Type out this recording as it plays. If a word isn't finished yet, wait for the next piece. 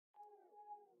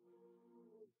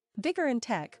Vigorun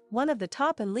Tech, one of the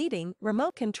top and leading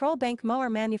remote control bank mower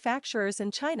manufacturers in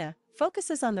China,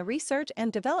 focuses on the research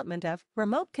and development of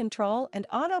remote control and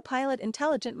autopilot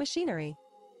intelligent machinery.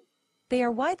 They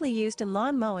are widely used in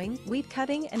lawn mowing, weed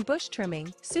cutting and bush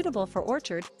trimming, suitable for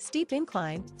orchard, steep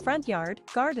incline, front yard,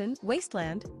 garden,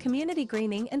 wasteland, community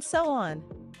greening and so on.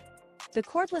 The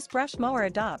cordless brush mower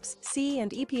adopts CE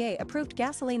and EPA-approved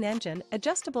gasoline engine,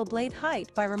 adjustable blade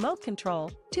height by remote control,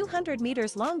 200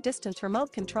 meters long-distance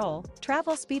remote control,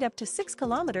 travel speed up to 6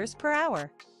 kilometers per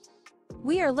hour.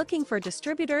 We are looking for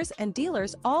distributors and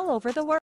dealers all over the world.